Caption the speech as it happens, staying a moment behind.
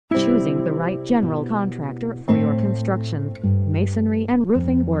Choosing the right general contractor for your construction, masonry and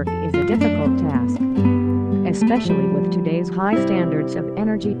roofing work is a difficult task, especially with today's high standards of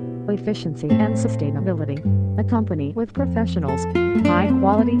energy efficiency and sustainability. A company with professionals, high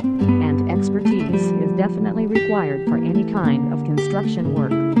quality, and expertise is definitely required for any kind of construction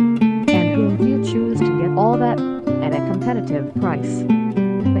work. And whom do you choose to get all that at a competitive price?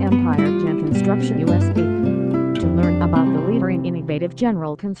 The Empire Gen Construction USA. To learn about the leader in innovative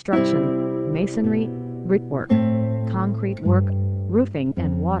general construction, masonry, brickwork, concrete work, roofing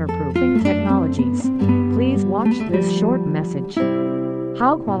and waterproofing technologies, please watch this short message.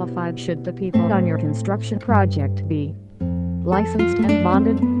 How qualified should the people on your construction project be? Licensed and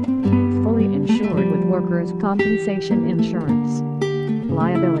bonded? Fully insured with workers' compensation insurance,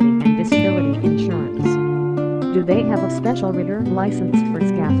 liability and disability insurance? Do they have a special rigger license for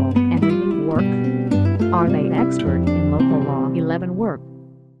scaffold and rigging work? Are they expert in Local Law 11 work?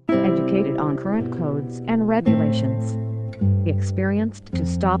 Educated on current codes and regulations? Experienced to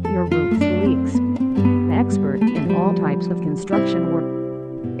stop your roof leaks? Expert in all types of construction work?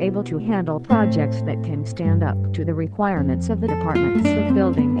 Able to handle projects that can stand up to the requirements of the Departments of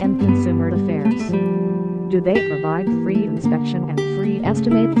Building and Consumer Affairs? Do they provide free inspection and free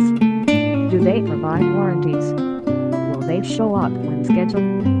estimates? Do they provide warranties? Will they show up when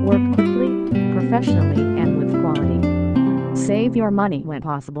scheduled? Work quickly, professionally, and with quality. Save your money when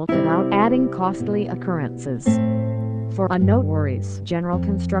possible without adding costly occurrences. For a no worries general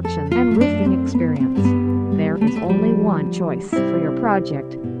construction and roofing experience, there is only one choice for your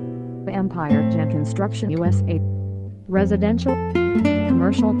project. The Empire Gen Construction USA. Residential,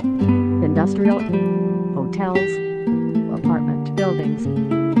 commercial, industrial, hotels, apartment buildings,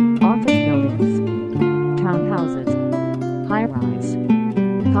 office buildings, townhouses, high-rise,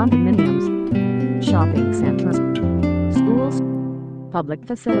 condominiums, shopping centers, schools, public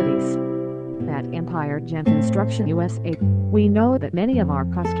facilities. At Empire Gen Construction USA, we know that many of our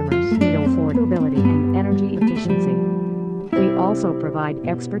customers need affordability and energy efficiency. We also provide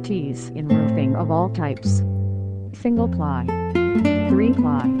expertise in roofing of all types. Single ply,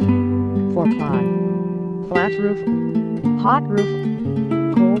 3-ply, 4-ply, flat roof, hot roof,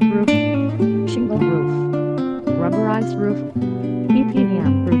 cold roof, shingle roof, rubberized roof,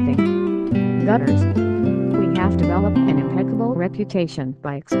 EPDM roofing, gutters. We have developed an impeccable reputation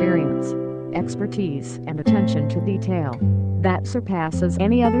by experience, expertise and attention to detail that surpasses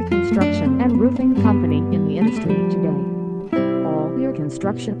any other construction and roofing company in the industry today. All your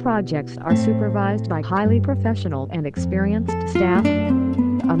construction projects are supervised by highly professional and experienced staff.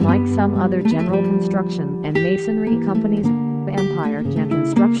 Unlike some other general construction and masonry companies, the Empire Gen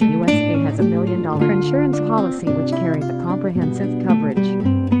Construction USA has a $1 million insurance policy which carries a comprehensive coverage.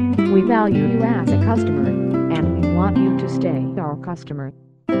 We value you as a customer, and we want you to stay our customer.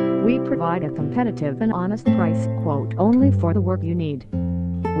 We provide a competitive and honest price quote only for the work you need.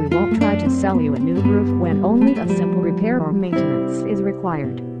 We won't try to sell you a new roof when only a simple repair or maintenance is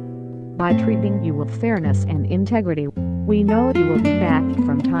required. By treating you with fairness and integrity, we know you will be back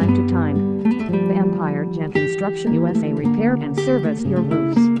from time to time. The Empire Gen Construction USA repair and service your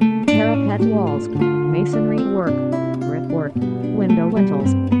roofs, parapet walls, masonry work, brickwork, window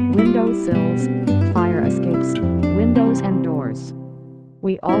lintels, window sills, fire escapes, windows and doors.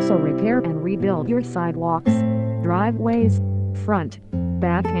 We also repair and rebuild your sidewalks, driveways, front,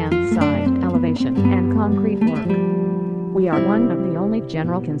 back and side elevation and concrete work. We are one of the only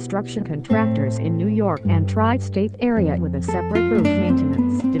general construction contractors in New York and tri-state area with a separate roof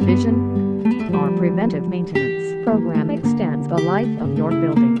maintenance division. Our preventive maintenance program extends the life of your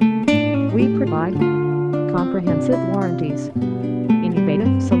building. We provide comprehensive warranties,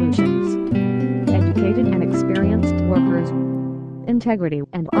 innovative solutions, educated and experienced workers, integrity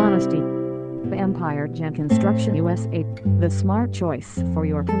and honesty. The Empire Gen Construction USA, the smart choice for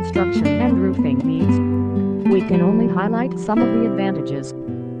your construction and roofing needs. We can only highlight some of the advantages.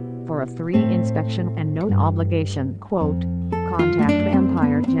 For a free inspection and no obligation quote, contact the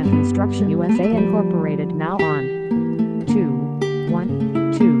Empire Gen Construction USA Incorporated now on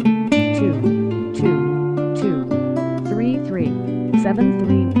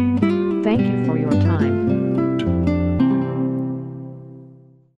 21222223373. Thank you for your time.